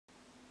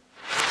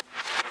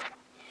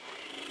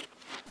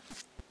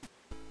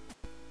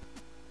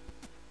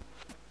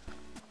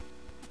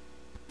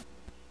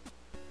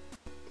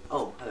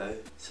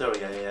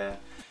Sorry, I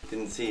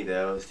didn't see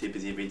there. I was too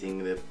busy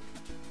reading the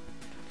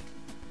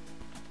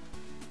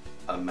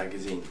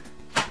magazine.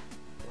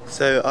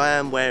 So I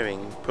am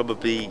wearing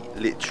probably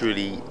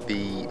literally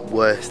the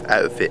worst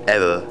outfit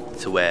ever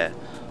to wear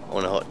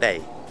on a hot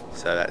day.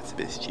 So that's a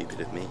bit stupid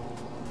of me.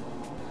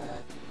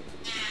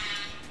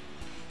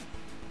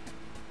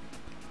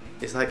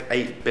 It's like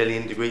 8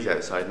 billion degrees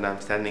outside and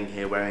I'm standing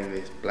here wearing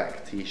this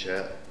black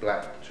t-shirt,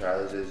 black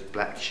trousers,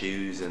 black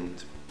shoes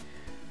and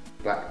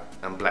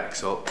black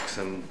socks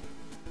and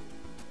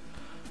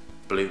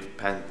blue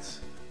pants.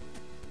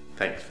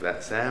 Thanks for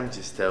that, Sam.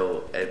 Just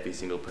tell every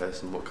single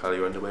person what colour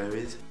your underwear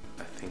is.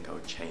 I think I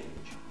would change.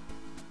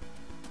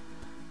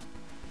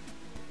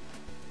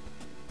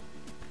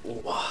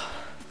 Ooh.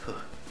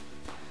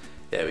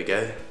 There we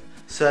go.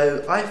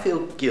 So I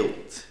feel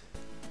guilt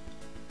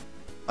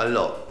a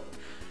lot.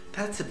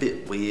 That's a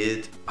bit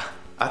weird.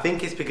 I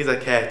think it's because I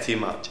care too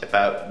much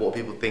about what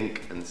people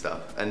think and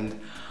stuff,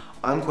 and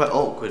I'm quite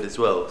awkward as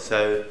well.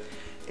 So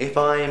if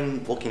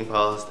I'm walking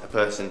past a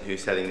person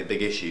who's selling the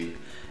big issue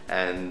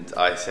and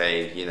I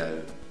say, you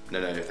know,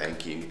 no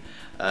thank you,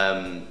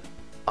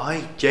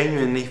 I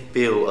genuinely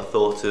feel a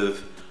thought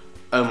of,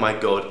 oh my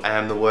god, I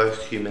am the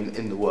worst human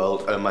in the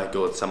world, oh my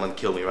god, someone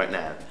kill me right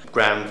now.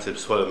 Gram to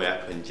swallow me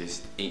up and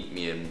just eat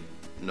me and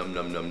nom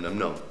nom nom nom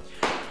nom.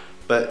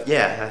 But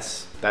yeah,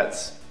 that's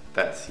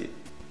it.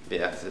 Yeah,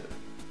 that's it.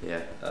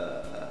 Yeah.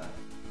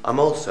 I'm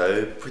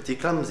also pretty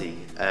clumsy,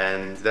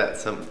 and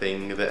that's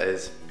something that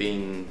has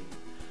been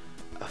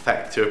a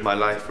factor of my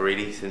life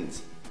really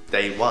since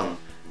day one.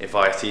 If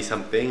I see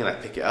something and I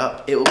pick it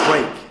up, it will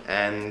break,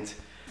 and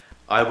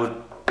I would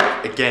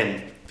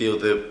again feel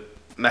the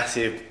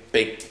massive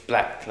big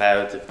black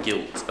cloud of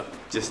guilt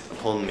just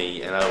upon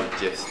me, and I would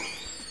just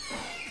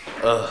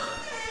I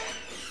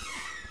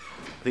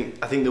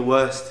think the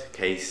worst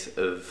case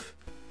of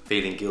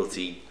feeling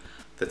guilty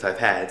that I've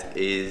had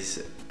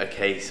is a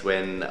case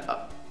when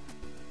I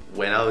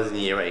was in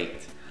year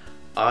 8,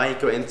 I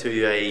got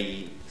into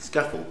a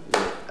scuffle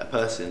with a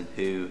person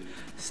who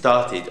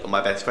started on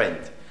my best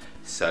friend.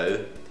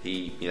 So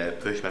he, you know,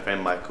 pushed my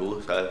friend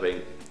Michael, so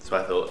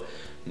I thought,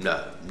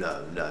 no,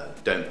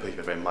 don't push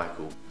my friend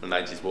Michael. And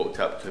I just walked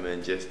up to him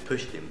and just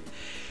pushed him.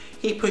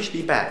 He pushed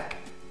me back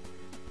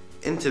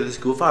into the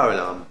school fire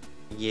alarm.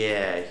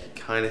 Yeah, you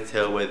can kind of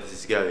tell where this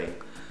is going.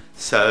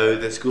 So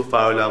the school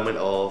fire alarm went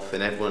off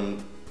and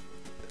everyone,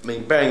 I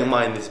mean, bearing in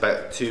mind there's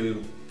about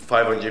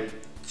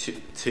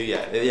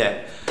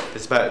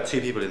there's about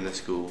 2 people in the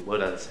school. Well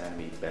done,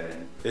 Sammy,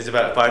 Ben. There's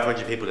about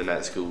 500 people in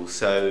that school,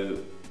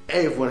 so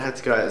everyone had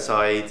to go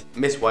outside.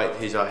 Miss White,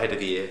 who's our head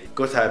of year,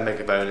 got out a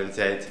megaphone and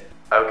said,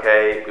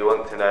 okay, we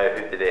want to know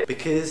who did it.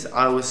 Because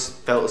I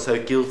felt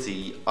so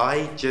guilty,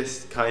 I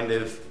just kind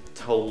of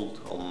told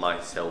on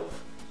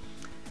myself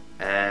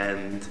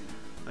and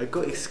I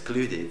got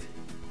excluded.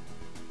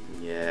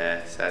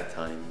 Yeah, sad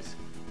times.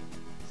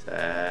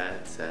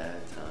 Sad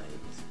times.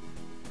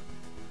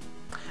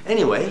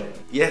 Anyway,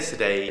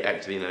 yesterday,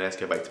 actually, no, let's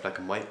go back to black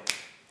and white.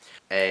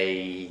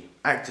 A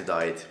actor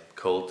died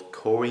called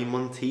Corey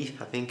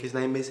Monteith, I think his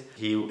name is.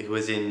 He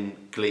was in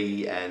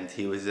Glee and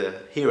he was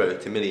a hero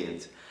to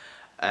millions.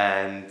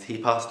 And he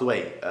passed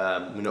away.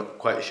 We're not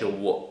quite sure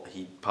what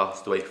he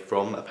passed away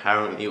from.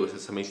 Apparently it was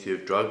something to do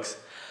with drugs.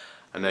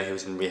 I know he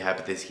was in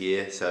rehab this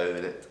year,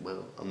 so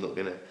well, I'm not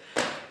gonna.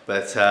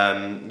 But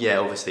yeah,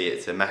 obviously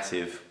it's a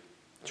massive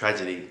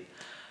tragedy.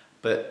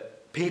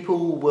 But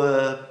people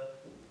were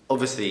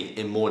obviously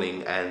in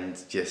mourning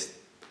and just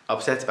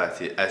upset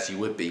about it, as you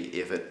would be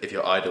if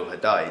your idol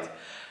had died.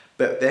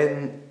 But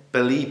then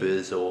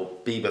Beliebers, or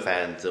Bieber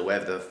fans, or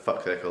whatever the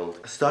fuck they're called,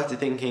 started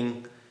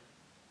thinking,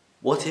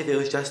 what if it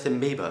was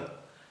Justin Bieber?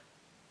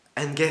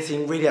 And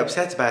getting really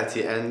upset about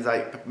it and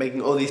like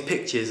making all these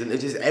pictures, and it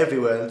was just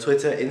everywhere on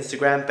Twitter,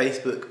 Instagram,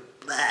 Facebook,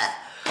 blah.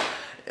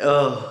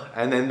 Oh,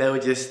 and then they were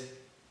just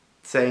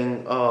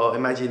saying, oh,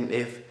 imagine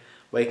if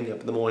waking up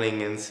in the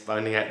morning and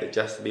finding out that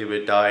Justin Bieber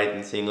had died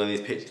and seeing all these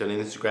pictures on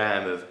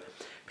Instagram of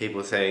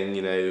people saying,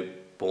 you know,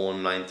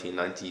 born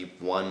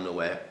 1991 or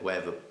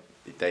whatever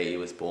the day he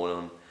was born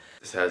on,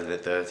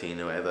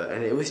 2013 or whatever,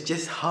 and it was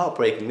just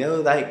heartbreaking. They were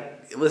like,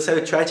 it was so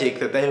tragic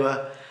that they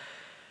were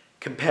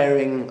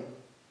comparing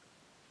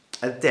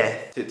a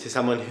death to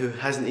someone who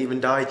hasn't even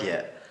died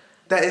yet.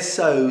 That is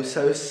so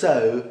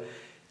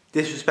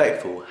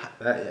disrespectful.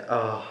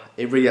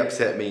 It really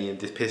upset me and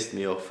just pissed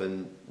me off,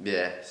 and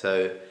yeah,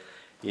 so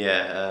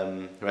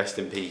yeah, rest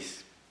in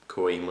peace,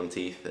 Corey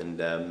Monteith,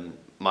 and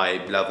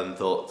my love and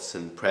thoughts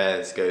and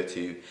prayers go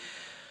to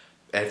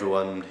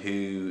everyone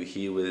who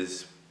he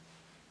was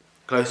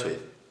close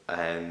with.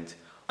 And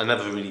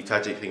another really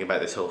tragic thing about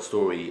this whole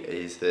story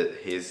is that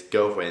his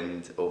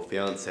girlfriend or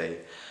fiance,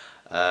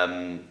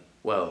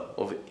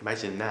 well,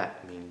 imagine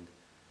that. I mean,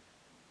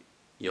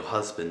 your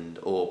husband,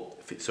 or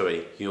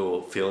sorry,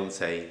 your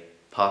fiance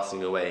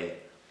passing away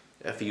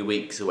a few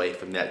weeks away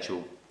from the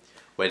actual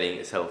wedding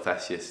itself.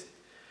 That's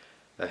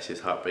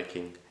just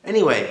heartbreaking.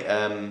 Anyway,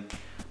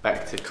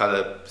 back to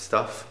colour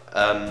stuff.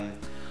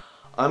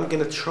 I'm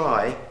gonna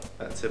try,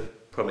 that's a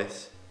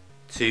promise,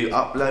 to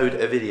upload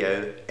a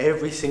video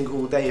every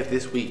single day of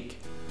this week.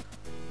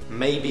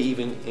 Maybe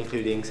even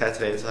including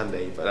Saturday and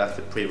Sunday, but I have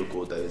to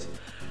pre-record those.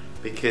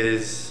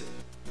 Because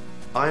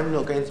I'm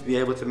not going to be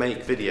able to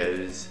make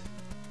videos.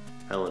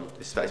 Hang on,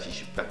 this actually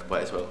should be black and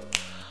white as well.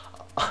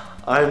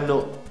 I'm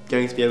not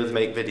going to be able to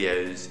make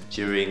videos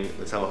during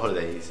the summer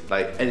holidays,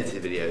 like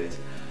edited videos.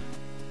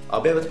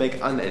 I'll be able to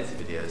make unedited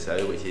videos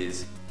though, which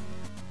is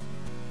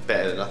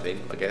better than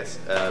nothing, I guess.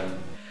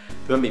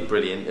 It won't be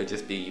brilliant, it'll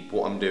just be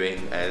what I'm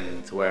doing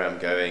and where I'm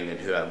going and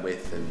who I'm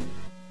with and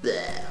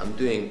bleh. I'm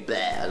doing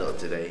bleh a lot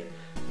today.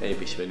 Maybe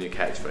we should have a new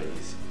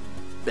catchphrase.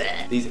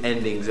 Bleh. These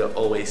endings are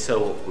always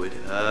so awkward.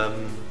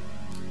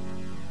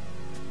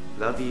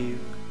 Love you.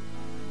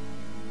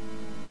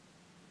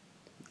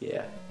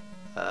 Yeah.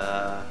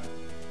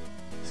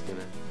 Just gonna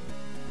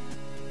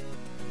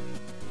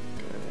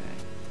go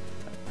there.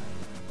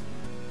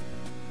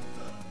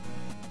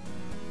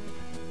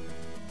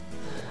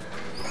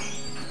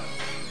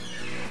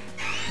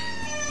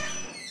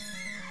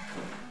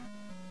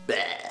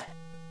 Bleh.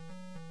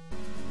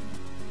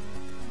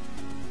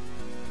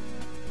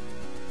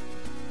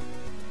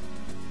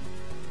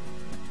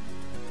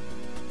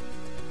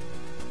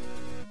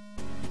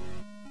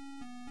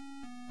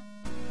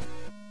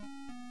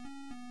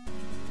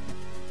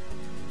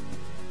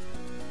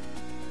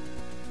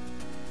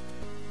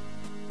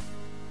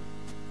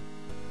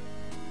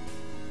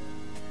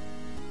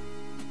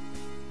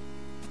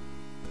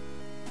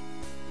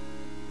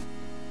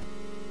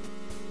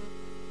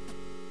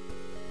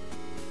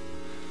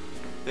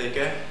 There you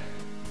go.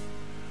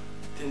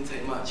 Didn't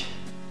take much.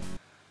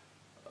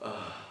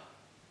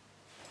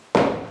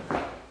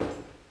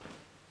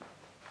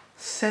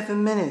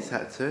 7 minutes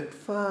that took.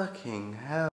 Fucking hell.